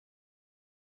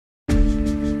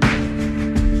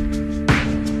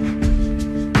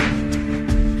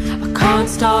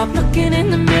stop looking in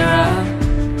the mirror?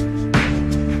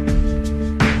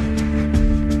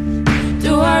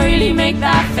 Do I really make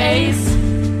that face?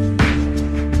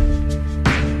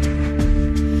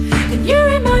 Can you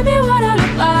remind me what I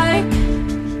look like?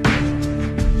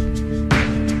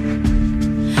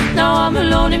 Now I'm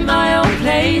alone in my own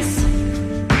place.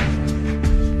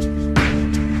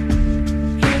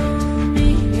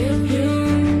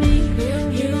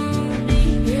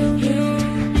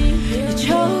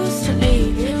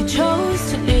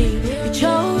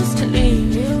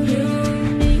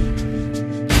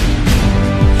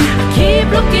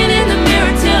 Looking in the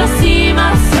mirror till I see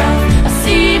myself, I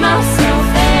see myself.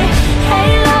 Hey, hey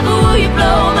lover, will you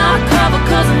blow my cover?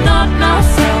 Cause I'm not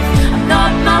myself, I'm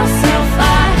not myself.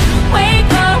 I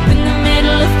wake up in the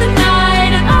middle of the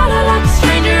night and I look like a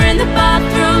stranger in the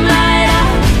bathroom light.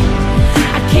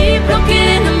 I keep looking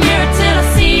in the mirror till I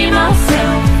see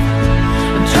myself.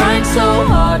 I'm trying so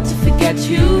hard to forget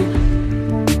you.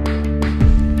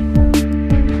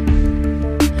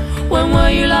 When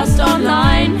were you last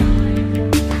online?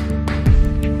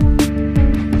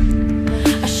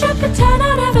 Pretend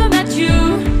I never met you.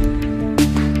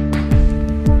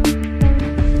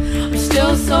 I'm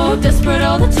still so desperate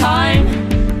all the time.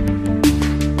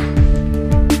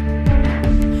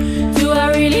 Do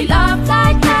I really love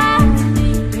like that?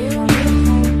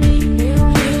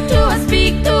 Do I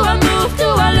speak, do I move, do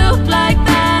I look like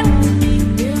that?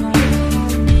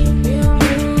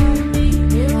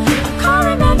 I can't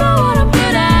remember what I'm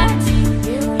good at.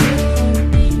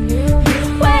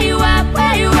 Where you at,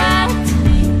 where you at?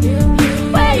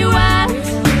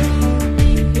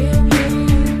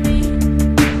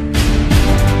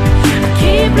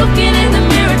 Looking in the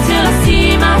mirror till I see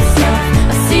myself,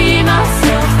 I see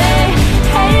myself. Hey,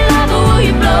 hey lover, will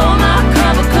you blow my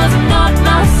cover? Cause I'm not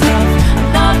myself, I'm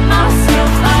not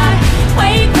myself. I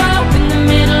wake up in the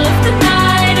middle of the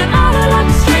night and I look like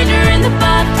a stranger in the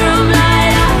bathroom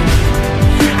light.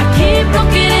 I keep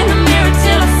looking in the mirror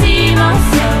till I see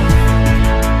myself.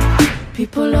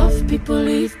 People love, people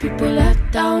leave, people let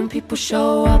down, people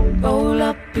show up, roll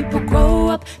up, people grow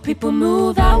up, people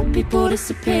move out, people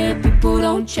disappear, people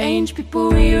don't change,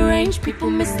 people rearrange, people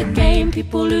miss the game,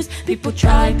 people lose, people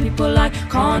try, people lie,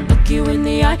 can't look you in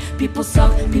the eye, people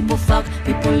suck, people fuck,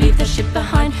 people leave their shit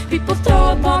behind, people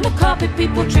throw up on the carpet,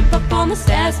 people trip up on the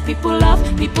stairs, people love,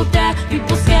 people dare,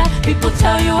 people scare, people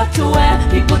tell you what to wear,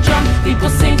 people jump, people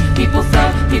sing, people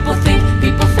flow, people think,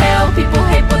 people fail, people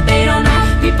hate but they